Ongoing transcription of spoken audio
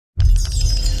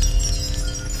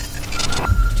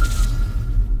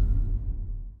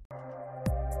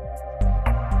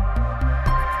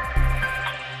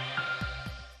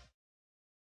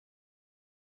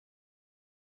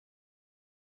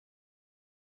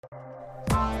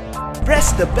Press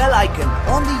the bell icon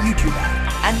on the YouTube app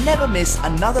and never miss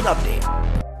another update.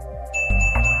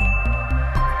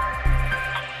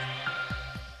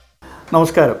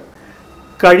 നമസ്കാരം.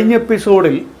 കഴിഞ്ഞ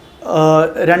എപ്പിസോഡിൽ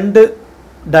രണ്ട്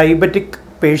diabetic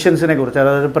പേഷ്യൻസിനെ കുറിച്ച്,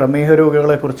 അതായത് പ്രമേഹ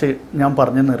രോഗികളെക്കുറിച്ച് ഞാൻ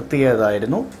പറഞ്ഞു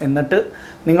നിർത്തിയതായിരുന്നു. എന്നിട്ട്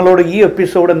നിങ്ങളോട് ഈ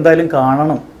എപ്പിസോഡ് എന്തായാലും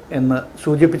കാണണം എന്ന്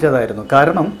സൂചിപ്പിച്ചതായിരുന്നു.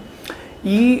 കാരണം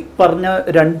ഈ പറഞ്ഞ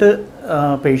രണ്ട്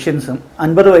പേഷ്യൻസും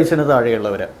 50 വയസ്സിന്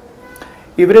താഴെയുള്ളവർ.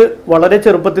 ഇവർ വളരെ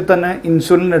ചെറുപ്പത്തിൽ തന്നെ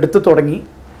ഇൻസുലിൻ എടുത്തു തുടങ്ങി.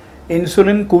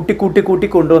 ഇൻസുലിൻ കൂട്ടി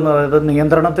കൊണ്ടുവന്ന്, അതായത്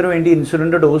നിയന്ത്രണത്തിന് വേണ്ടി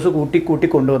ഇൻസുലിൻ്റെ ഡോസ് കൂട്ടി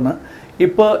കൊണ്ടുവന്ന്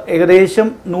ഇപ്പോൾ ഏകദേശം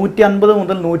 150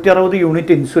 മുതൽ 160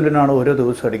 യൂണിറ്റ് ഇൻസുലിനാണ് ഓരോ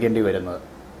ദിവസം എടുക്കേണ്ടി വരുന്നത്.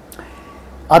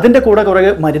 അതിൻ്റെ കൂടെ കുറേ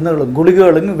മരുന്നുകളും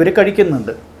ഗുളികകളും ഇവർ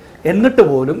കഴിക്കുന്നുണ്ട്. എന്നിട്ട്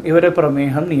പോലും ഇവരെ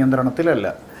പ്രമേഹം നിയന്ത്രണത്തിലല്ല.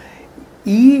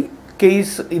 ഈ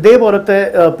കേസ് ഇതേപോലത്തെ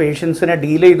പേഷ്യൻസിനെ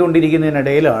ഡീൽ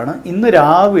ചെയ്തുകൊണ്ടിരിക്കുന്നതിനിടയിലാണ് ഇന്ന്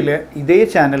രാവിലെ ഇതേ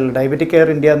ചാനൽ, ഡയബറ്റിക് കെയർ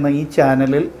ഇന്ത്യ എന്ന ഈ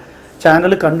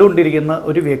ചാനൽ കണ്ടുകൊണ്ടിരിക്കുന്ന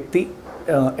ഒരു വ്യക്തി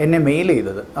എന്നെ മെയിൽ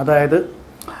ചെയ്തത്. അതായത്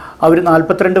അവർ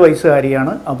 42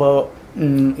 വയസ്സുകാരിയാണ്. അപ്പോൾ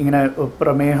ഇങ്ങനെ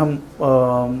പ്രമേഹം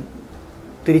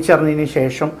തിരിച്ചറിഞ്ഞതിന്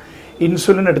ശേഷം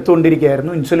ഇൻസുലിൻ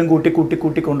എടുത്തുകൊണ്ടിരിക്കുകയായിരുന്നു. ഇൻസുലിൻ കൂട്ടി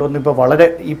കൊണ്ടുവന്ന് ഇപ്പോൾ വളരെ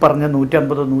ഈ പറഞ്ഞ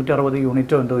 150-160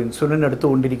 യൂണിറ്റോ എന്തോ ഇൻസുലിൻ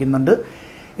എടുത്തുകൊണ്ടിരിക്കുന്നുണ്ട്.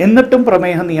 എന്നിട്ടും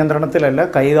പ്രമേഹ നിയന്ത്രണത്തിലല്ല.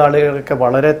 കൈകാലുകളൊക്കെ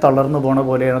വളരെ തളർന്നു പോണ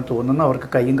പോലെയാണ് തോന്നുന്നത്. അവർക്ക്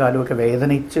കൈയും കാലുമൊക്കെ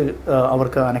വേദനിച്ച്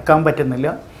അവർക്ക് അനക്കാൻ പറ്റുന്നില്ല.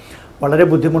 വളരെ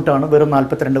ബുദ്ധിമുട്ടാണ് വെറും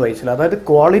 42 വയസ്സിൽ. അതായത്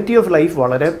ക്വാളിറ്റി ഓഫ് ലൈഫ്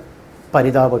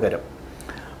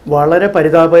വളരെ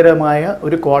പരിതാപകരമായ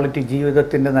ഒരു ക്വാളിറ്റി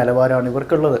ജീവിതത്തിൻ്റെ നിലവാരമാണ്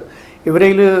ഇവർക്കുള്ളത്.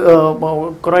 ഇവരിൽ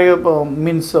കുറേ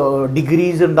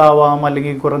ഡിഗ്രീസ് ഉണ്ടാവാം,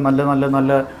 അല്ലെങ്കിൽ കുറേ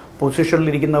നല്ല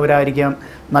പൊസിഷനിലിരിക്കുന്നവരായിരിക്കാം,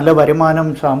 നല്ല വരുമാനം,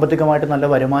 സാമ്പത്തികമായിട്ട് നല്ല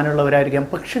വരുമാനമുള്ളവരായിരിക്കാം.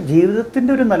 പക്ഷെ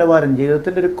ജീവിതത്തിൻ്റെ ഒരു നിലവാരം,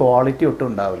 ജീവിതത്തിൻ്റെ ഒരു ക്വാളിറ്റി ഒട്ടും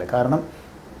ഉണ്ടാവില്ല. കാരണം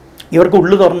ഇവർക്ക്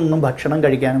ഉള്ളു തുറന്നൊന്നും ഭക്ഷണം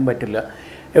കഴിക്കാനും പറ്റില്ല.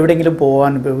 എവിടെയെങ്കിലും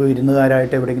പോകാൻ,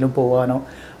 വിരുന്നുകാരായിട്ട് എവിടെയെങ്കിലും പോകാനോ,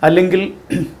 അല്ലെങ്കിൽ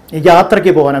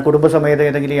യാത്രയ്ക്ക് പോകാനോ, കുടുംബസമേതം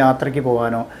ഏതെങ്കിലും യാത്രയ്ക്ക്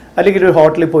പോകാനോ, അല്ലെങ്കിൽ ഒരു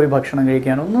ഹോട്ടലിൽ പോയി ഭക്ഷണം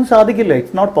കഴിക്കാനോ ഒന്നും സാധിക്കില്ല.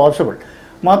 It's not possible.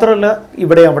 മാത്രമല്ല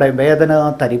ഇവിടെ അവിടെ വേദന,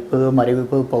 തരിപ്പ്,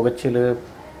 മരവിപ്പ്, പുകച്ചിൽ,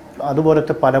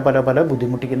 അതുപോലത്തെ പല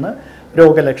ബുദ്ധിമുട്ടിക്കുന്ന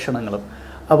രോഗലക്ഷണങ്ങളും.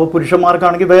 അപ്പോൾ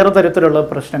പുരുഷന്മാർക്കാണെങ്കിൽ വേറെ തരത്തിലുള്ള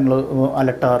പ്രശ്നങ്ങൾ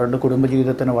അലട്ടാറുണ്ട്,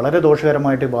 കുടുംബജീവിതത്തിന് വളരെ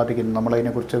ദോഷകരമായിട്ട് ബാധിക്കുന്നു.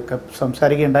 നമ്മളതിനെക്കുറിച്ചൊക്കെ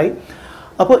സംസാരിക്കുകയുണ്ടായി.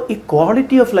 അപ്പോൾ ഈ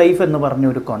ക്വാളിറ്റി ഓഫ് ലൈഫ് എന്ന് പറഞ്ഞ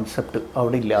ഒരു കോൺസെപ്റ്റ്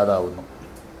അവിടെ ഇല്ലാതാവുന്നു.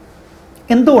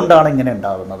 എന്തുകൊണ്ടാണ് ഇങ്ങനെ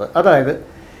ഉണ്ടാകുന്നത്? അതായത്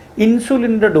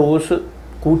ഇൻസുലിൻ്റെ ഡോസ്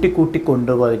കൂട്ടി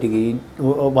കൊണ്ടുവരികയും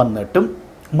വന്നിട്ടും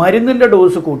മരുന്നിൻ്റെ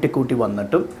ഡോസ് കൂട്ടി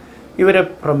വന്നിട്ടും ഇവരെ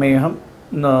പ്രമേഹം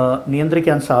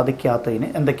നിയന്ത്രിക്കാൻ സാധിക്കാത്തതിന്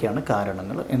എന്തൊക്കെയാണ്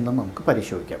കാരണങ്ങൾ എന്ന് നമുക്ക്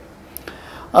പരിശോധിക്കാം.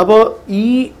 അപ്പോൾ ഈ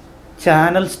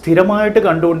ചാനൽ സ്ഥിരമായിട്ട്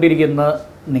കണ്ടുകൊണ്ടിരിക്കുന്ന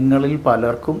നിങ്ങളിൽ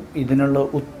പലർക്കും ഇതിനുള്ള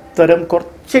ഉത്തരം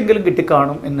കുറച്ചെങ്കിലും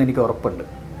കിട്ടിക്കാണും എന്നെനിക്ക് ഉറപ്പുണ്ട്.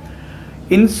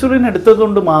 ഇൻസുലിൻ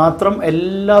എടുത്തതുകൊണ്ട് മാത്രം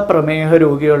എല്ലാ പ്രമേഹ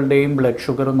രോഗികളുടെയും ബ്ലഡ്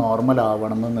ഷുഗർ നോർമൽ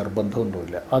ആവണമെന്ന്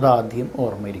നിർബന്ധമൊന്നുമില്ല. അതാദ്യം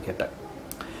ഓർമ്മയിരിക്കട്ടെ.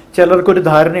 ചിലർക്കൊരു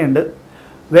ധാരണയുണ്ട്,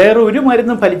 വേറെ ഒരു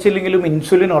മരുന്നും ഫലിച്ചില്ലെങ്കിലും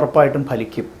ഇൻസുലിൻ ഉറപ്പായിട്ടും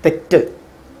ഫലിക്കും. തെറ്റ്.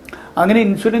 അങ്ങനെ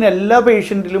ഇൻസുലിൻ എല്ലാ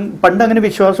പേഷ്യൻറ്റിലും പണ്ട് അങ്ങനെ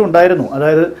വിശ്വാസം ഉണ്ടായിരുന്നു.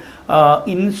 അതായത്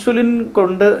ഇൻസുലിൻ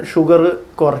കൊണ്ട് ഷുഗർ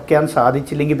കുറയ്ക്കാൻ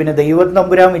സാധിച്ചില്ലെങ്കിൽ പിന്നെ ദൈവം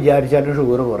തമ്പുരാൻ വിചാരിച്ചാലും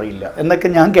ഷുഗർ കുറയില്ല എന്നൊക്കെ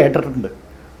ഞാൻ കേട്ടിട്ടുണ്ട്.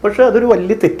 പക്ഷേ അതൊരു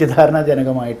വലിയ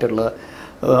തെറ്റിദ്ധാരണാജനകമായിട്ടുള്ള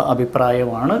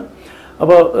അഭിപ്രായമാണ്.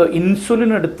 അപ്പോൾ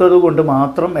ഇൻസുലിൻ എടുത്തത് കൊണ്ട്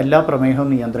മാത്രം എല്ലാ പ്രമേഹവും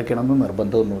നിയന്ത്രിക്കണമെന്ന്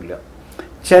നിർബന്ധമൊന്നുമില്ല.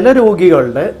 ചില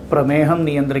രോഗികളുടെ പ്രമേഹം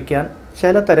നിയന്ത്രിക്കാൻ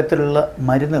ചില തരത്തിലുള്ള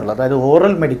മരുന്നുകൾ, അതായത്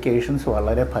ഓറൽ മെഡിക്കേഷൻസ്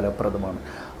വളരെ ഫലപ്രദമാണ്.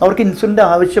 അവർക്ക് ഇൻസുലിൻ്റെ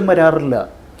ആവശ്യം വരാറില്ല.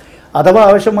 അഥവാ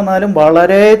ആവശ്യം വന്നാലും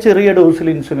വളരെ ചെറിയ ഡോസിൽ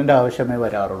ഇൻസുലിൻ്റെ ആവശ്യമേ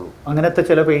വരാറുള്ളൂ. അങ്ങനത്തെ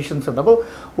ചില പേഷ്യൻസ് ഉണ്ട്. അപ്പോൾ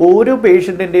ഓരോ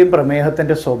പേഷ്യൻറ്റിൻ്റെയും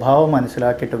പ്രമേഹത്തിൻ്റെ സ്വഭാവം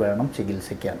മനസ്സിലാക്കിയിട്ട് വേണം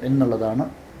ചികിത്സിക്കാൻ എന്നുള്ളതാണ്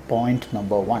point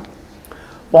number 1.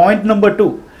 Point number 2,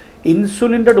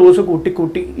 ഇൻസുലിൻ്റെ dose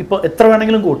കൂട്ടി ഇപ്പോൾ എത്ര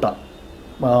വേണമെങ്കിലും കൂട്ടാം.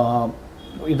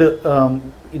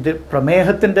 ഇത്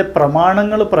പ്രമേഹത്തിൻ്റെ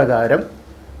പ്രമാണങ്ങൾ പ്രകാരം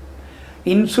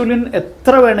ഇൻസുലിൻ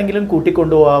എത്ര വേണമെങ്കിലും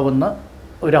കൂട്ടിക്കൊണ്ടുപോകാവുന്ന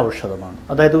ഒരു ഔഷധമാണ്.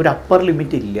 അതായത് ഒരു അപ്പർ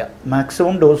ലിമിറ്റ് ഇല്ല,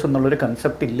 മാക്സിമം ഡോസ് എന്നുള്ളൊരു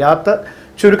കൺസെപ്റ്റ് ഇല്ലാത്ത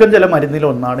ചുരുക്കം ചില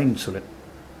മരുന്നിലൊന്നാണ് ഇൻസുലിൻ.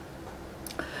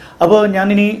 അപ്പോൾ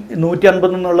ഞാനിനി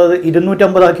 150 എന്നുള്ളത്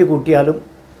 250 ആക്കി കൂട്ടിയാലും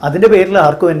അതിൻ്റെ പേരിൽ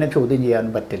ആർക്കും എന്നെ ചോദ്യം ചെയ്യാൻ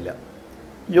പറ്റില്ല.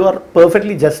 You are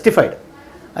perfectly justified.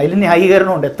 അതിൽ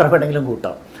ന്യായീകരണമുണ്ട്, എത്ര വേണമെങ്കിലും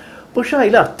കൂട്ടാം. പക്ഷെ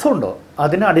അതിൽ അർത്ഥമുണ്ടോ?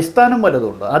 അതിന് അടിസ്ഥാനം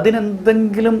വല്ലതുണ്ടോ?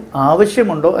 അതിനെന്തെങ്കിലും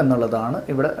ആവശ്യമുണ്ടോ എന്നുള്ളതാണ്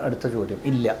ഇവിടെ അടുത്ത ചോദ്യം.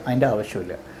 ഇല്ല, അതിൻ്റെ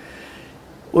ആവശ്യമില്ല.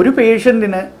 ഒരു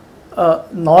പേഷ്യൻറ്റിന്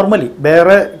നോർമലി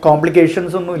വേറെ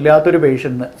കോംപ്ലിക്കേഷൻസ് ഒന്നും ഇല്ലാത്തൊരു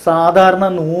പേഷ്യൻറ്റിന് സാധാരണ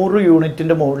 100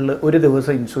 യൂണിറ്റിൻ്റെ മുകളിൽ ഒരു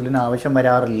ദിവസം ഇൻസുലിൻ ആവശ്യം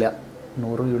വരാറില്ല.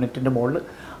 100 യൂണിറ്റിൻ്റെ മുകളിൽ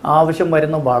ആവശ്യം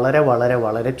വരുന്ന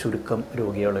വളരെ ചുരുക്കം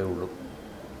രോഗികളേ ഉള്ളൂ.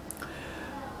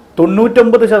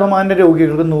 99%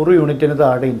 രോഗികൾക്ക് 100 യൂണിറ്റിന്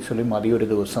താഴെ ഇൻസുലിൻ മതി ഒരു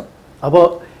ദിവസം. അപ്പോൾ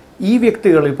ഈ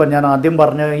വ്യക്തികൾ ഇപ്പം ഞാൻ ആദ്യം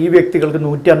പറഞ്ഞ ഈ വ്യക്തികൾക്ക്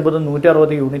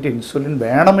 150-160 യൂണിറ്റ് ഇൻസുലിൻ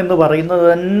വേണമെന്ന് പറയുന്നത്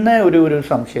തന്നെ ഒരു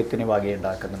സംശയത്തിന്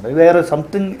വകയുണ്ടാക്കുന്നുണ്ട്. വേറെ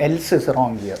something else is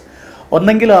wrong here.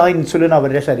 ഒന്നെങ്കിൽ ആ ഇൻസുലിൻ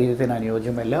അവരുടെ ശരീരത്തിന്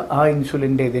അനുയോജ്യമല്ല, ആ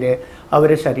ഇൻസുലിൻ്റെ എതിരെ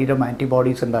അവരുടെ ശരീരം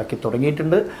ആൻറ്റിബോഡീസ് ഉണ്ടാക്കി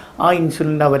തുടങ്ങിയിട്ടുണ്ട്, ആ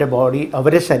ഇൻസുലിൻ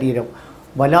അവരുടെ ശരീരം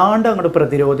വല്ലാണ്ട് അങ്ങോട്ട്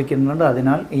പ്രതിരോധിക്കുന്നുണ്ട്,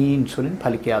 അതിനാൽ ഈ ഇൻസുലിൻ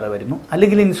ഫലിക്കാതെ വരുന്നു.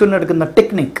 അല്ലെങ്കിൽ ഇൻസുലിൻ എടുക്കുന്ന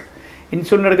ടെക്നിക്ക്,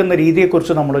 ഇൻസുലിൻ എടുക്കുന്ന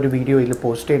രീതിയെക്കുറിച്ച് നമ്മളൊരു വീഡിയോയിൽ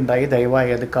പോസ്റ്റ് ചെയ്യുണ്ടായി,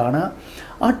 ദയവായി അത് കാണുക.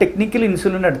 ആ ടെക്നിക്കൽ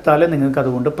ഇൻസുലിൻ എടുത്താലേ നിങ്ങൾക്ക്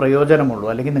അതുകൊണ്ട് പ്രയോജനമുള്ളൂ.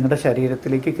 അല്ലെങ്കിൽ നിങ്ങളുടെ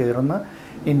ശരീരത്തിലേക്ക് കയറുന്ന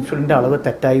ഇൻസുലിൻ്റെ അളവ്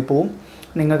തെറ്റായി പോവും,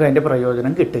 നിങ്ങൾക്ക് അതിൻ്റെ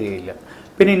പ്രയോജനം കിട്ടുകയില്ല.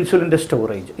 പിന്നെ ഇൻസുലിൻ്റെ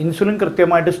സ്റ്റോറേജ്, ഇൻസുലിൻ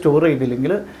കൃത്യമായിട്ട് സ്റ്റോർ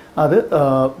ചെയ്തില്ലെങ്കിൽ അത്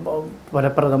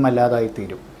ഫലപ്രദമല്ലാതായി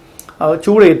തീരും.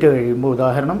 ചൂടേറ്റ് കഴിയുമ്പോൾ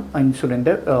ഉദാഹരണം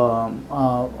ഇൻസുലിൻ്റെ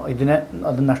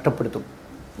അത് നഷ്ടപ്പെടുത്തും,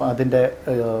 അതിൻ്റെ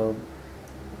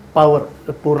പവർ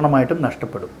പൂർണ്ണമായിട്ടും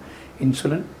നഷ്ടപ്പെടും,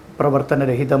 ഇൻസുലിൻ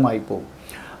പ്രവർത്തനരഹിതമായി പോകും.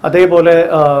 അതേപോലെ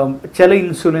ചില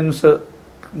insulins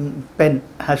pen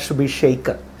has to B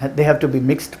shaken, they have to B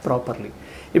mixed properly.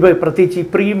 ഇപ്പോൾ പ്രത്യേകിച്ച് ഈ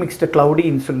പ്രീ മിക്സ്ഡ് ക്ലൗഡി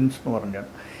ഇൻസുലിൻസ് എന്ന് പറഞ്ഞാണ്,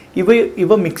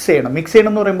 ഇവ മിക്സ് ചെയ്യണം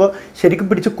എന്ന് പറയുമ്പോൾ ശരിക്കും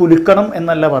പിടിച്ച് കുലുക്കണം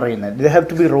എന്നല്ല പറയുന്നത്. They have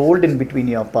to B rolled in between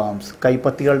your palms,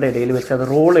 കൈപ്പത്തികളുടെ ഇടയിൽ വെച്ച് അത്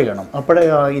റോൾ ചെയ്യണം. അപ്പോഴേ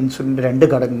ആ ഇൻസുലിൻ്റെ 2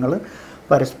 ഘടകങ്ങൾ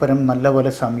പരസ്പരം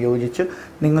നല്ലപോലെ സംയോജിച്ച്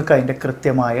നിങ്ങൾക്ക് അതിൻ്റെ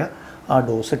കൃത്യമായ ആ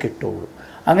ഡോസ് കിട്ടുകയുള്ളൂ.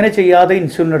 അങ്ങനെ ചെയ്യാതെ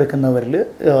ഇൻസുലിൻ എടുക്കുന്നവരിൽ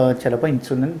ചിലപ്പോൾ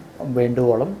ഇൻസുലിൻ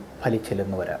വേണ്ടുവോളം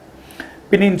ഫലിച്ചില്ലെന്ന് വരാം.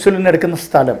 പിന്നെ ഇൻസുലിൻ എടുക്കുന്ന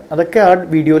സ്ഥലം, അതൊക്കെ ആ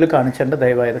വീഡിയോയിൽ കാണിച്ചേണ്ട,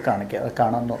 ദയവായത്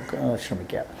കാണാൻ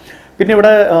ശ്രമിക്കുക. പിന്നെ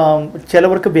ഇവിടെ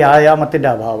ചിലവർക്ക് വ്യായാമത്തിൻ്റെ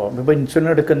അഭാവം. ഇപ്പോൾ ഇൻസുലിൻ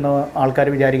എടുക്കുന്ന ആൾക്കാർ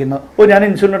വിചാരിക്കുന്ന ഞാൻ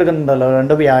ഇൻസുലിൻ എടുക്കുന്നുണ്ടല്ലോ,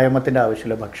 അതുകൊണ്ട് വ്യായാമത്തിൻ്റെ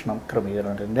ആവശ്യമില്ല, ഭക്ഷണം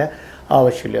ക്രമീകരണത്തിൻ്റെ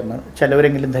ആവശ്യമില്ല എന്ന്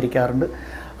ചിലവരെങ്കിലും ധരിക്കാറുണ്ട്.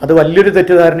 അത് വലിയൊരു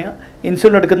തെറ്റിദ്ധാരണയാണ്.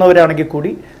 ഇൻസുലിൻ എടുക്കുന്നവരാണെങ്കിൽ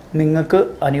കൂടി നിങ്ങൾക്ക്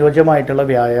അനുയോജ്യമായിട്ടുള്ള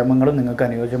വ്യായാമങ്ങളും നിങ്ങൾക്ക്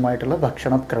അനുയോജ്യമായിട്ടുള്ള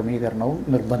ഭക്ഷണ ക്രമീകരണവും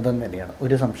നിർബന്ധം തന്നെയാണ്,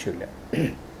 ഒരു സംശയമില്ല.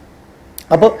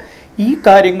 അപ്പോൾ ഈ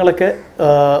കാര്യങ്ങളൊക്കെ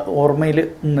ഓർമ്മയിൽ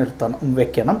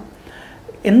വെക്കണം.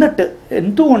 എന്നിട്ട്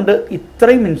എന്തുകൊണ്ട്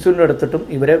ഇത്രയും ഇൻസുലിൻ എടുത്തിട്ടും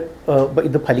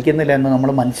ഇത് ഫലിക്കുന്നില്ല എന്ന് നമ്മൾ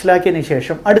മനസ്സിലാക്കിയതിന്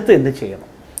ശേഷം അടുത്ത് എന്ത് ചെയ്യണം?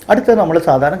 അടുത്ത് നമ്മൾ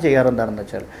സാധാരണ ചെയ്യാറ് എന്താണെന്ന്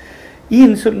വെച്ചാൽ,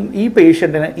 ഈ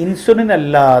പേഷ്യൻറ്റിന് ഇൻസുലിൻ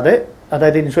അല്ലാതെ,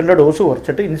 അതായത് ഇൻസുലിൻ്റെ ഡോസ്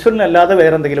കുറച്ചിട്ട് ഇൻസുലിൻ അല്ലാതെ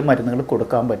വേറെ എന്തെങ്കിലും മരുന്നുകൾ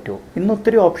കൊടുക്കാൻ പറ്റുമോ? ഇന്ന്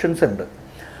ഒത്തിരി ഓപ്ഷൻസ് ഉണ്ട്.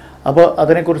 അപ്പോൾ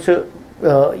അതിനെക്കുറിച്ച്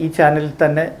ഈ ചാനലിൽ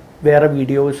തന്നെ വേറെ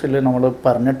വീഡിയോസിൽ നമ്മൾ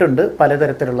പറഞ്ഞിട്ടുണ്ട്,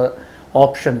 പലതരത്തിലുള്ള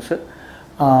ഓപ്ഷൻസ്.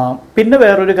 പിന്നെ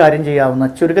വേറൊരു കാര്യം ചെയ്യാവുന്ന,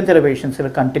 ചുരുക്കം ചില പേഷ്യൻസിൽ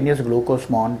കണ്ടിന്യൂസ് ഗ്ലൂക്കോസ്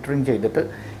മോണിറ്ററിങ് ചെയ്തിട്ട്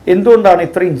എന്തുകൊണ്ടാണ്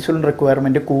ഇത്ര ഇൻസുലിൻ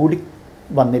റിക്വയർമെൻറ്റ് കൂടി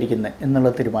വന്നിരിക്കുന്നത്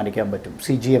എന്നുള്ളത് തീരുമാനിക്കാൻ പറ്റും.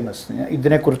 CGMS,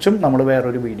 ഇതിനെക്കുറിച്ചും നമ്മൾ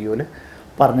വേറൊരു വീഡിയോയിൽ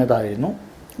പറഞ്ഞതായിരുന്നു,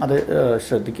 അത്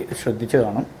ശ്രദ്ധിച്ച്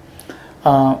കാണും.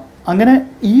 അങ്ങനെ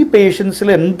ഈ പേഷ്യൻസിൽ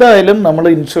എന്തായാലും നമ്മൾ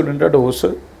ഇൻസുലിൻ്റെ ഡോസ്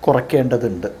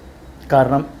കുറയ്ക്കേണ്ടതുണ്ട്.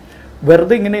 കാരണം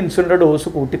വെറുതെ ഇങ്ങനെ ഇൻസുലിൻ്റെ ഡോസ്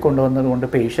കൂട്ടിക്കൊണ്ടുവന്നത് കൊണ്ട്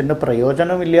പേഷ്യൻറ്റിന്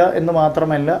പ്രയോജനമില്ല എന്ന്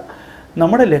മാത്രമല്ല,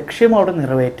 നമ്മുടെ ലക്ഷ്യം അവിടെ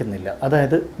നിറവേറ്റുന്നില്ല,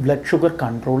 അതായത് ബ്ലഡ് ഷുഗർ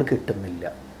കൺട്രോൾ കിട്ടുന്നില്ല.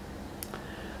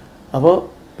 അപ്പോൾ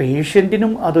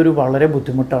പേഷ്യൻറ്റിനും അതൊരു വളരെ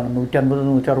ബുദ്ധിമുട്ടാണ്.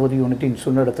 150-160 യൂണിറ്റ്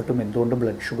ഇൻസുലിൻ എടുത്തിട്ടും എന്തുകൊണ്ട്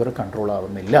ബ്ലഡ് ഷുഗർ കൺട്രോൾ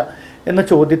ആവുന്നില്ല എന്ന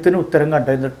ചോദ്യത്തിന് ഉത്തരം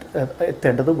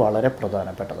കണ്ടെത്തേണ്ടത് വളരെ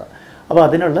പ്രധാനപ്പെട്ടതാണ്. അപ്പോൾ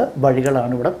അതിനുള്ള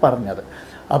വഴികളാണ് ഇവിടെ പറഞ്ഞത്.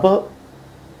 അപ്പോൾ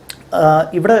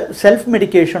ഇവിടെ സെൽഫ്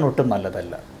മെഡിക്കേഷൻ ഒട്ടും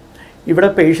നല്ലതല്ല. ഇവിടെ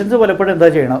പേഷ്യൻസ് പലപ്പോഴും എന്താ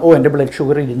ചെയ്യണം, എൻ്റെ ബ്ലഡ്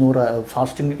ഷുഗർ 200,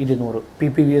 ഫാസ്റ്റിംഗ് 200,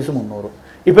 PPVS 300,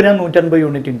 ഇപ്പോൾ ഞാൻ 150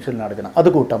 യൂണിറ്റ് ഇൻസുലിൻ എടുക്കണം, അത്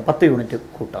കൂട്ടാം, 10 യൂണിറ്റ്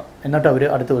കൂട്ടാം, എന്നിട്ട് അവർ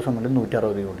അടുത്ത ദിവസം മുതൽ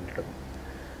 160 യൂണിറ്റ് എടുക്കും.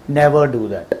 Never do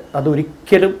that.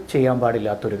 അതൊരിക്കലും ചെയ്യാൻ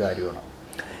പാടില്ലാത്തൊരു കാര്യമാണ്.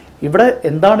 ഇവിടെ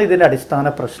എന്താണ് ഇതിൻ്റെ അടിസ്ഥാന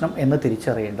പ്രശ്നം എന്ന്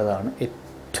തിരിച്ചറിയേണ്ടതാണ്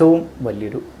ഏറ്റവും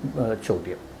വലിയൊരു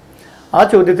ചോദ്യം. ആ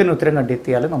ചോദ്യത്തിന് ഉത്തരം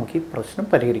കണ്ടെത്തിയാൽ നമുക്ക് ഈ പ്രശ്നം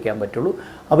പരിഹരിക്കാൻ പറ്റുള്ളൂ.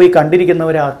 അപ്പോൾ ഈ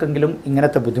കണ്ടിരിക്കുന്നവരാർക്കെങ്കിലും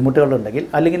ഇങ്ങനത്തെ ബുദ്ധിമുട്ടുകളുണ്ടെങ്കിൽ,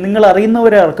 അല്ലെങ്കിൽ നിങ്ങൾ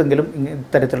അറിയുന്നവരാർക്കെങ്കിലും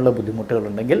ഇത്തരത്തിലുള്ള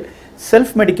ബുദ്ധിമുട്ടുകളുണ്ടെങ്കിൽ,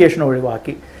 സെൽഫ് മെഡിക്കേഷൻ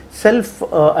ഒഴിവാക്കി സെൽഫ്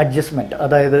അഡ്ജസ്റ്റ്മെൻറ്റ്,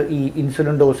 അതായത് ഈ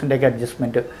ഇൻസുലിൻ ഡോസിൻ്റെയൊക്കെ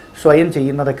അഡ്ജസ്റ്റ്മെൻറ്റ് സ്വയം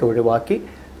ചെയ്യുന്നതൊക്കെ ഒഴിവാക്കി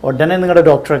ഉടനെ നിങ്ങളുടെ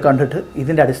ഡോക്ടറെ കണ്ടിട്ട്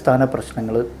ഇതിൻ്റെ അടിസ്ഥാന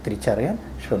പ്രശ്നങ്ങൾ തിരിച്ചറിയാൻ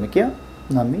ശ്രമിക്കുക.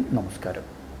 നന്ദി, നമസ്കാരം.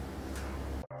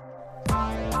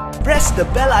 Press the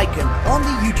bell icon on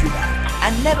the YouTube app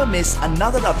and never miss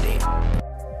another update.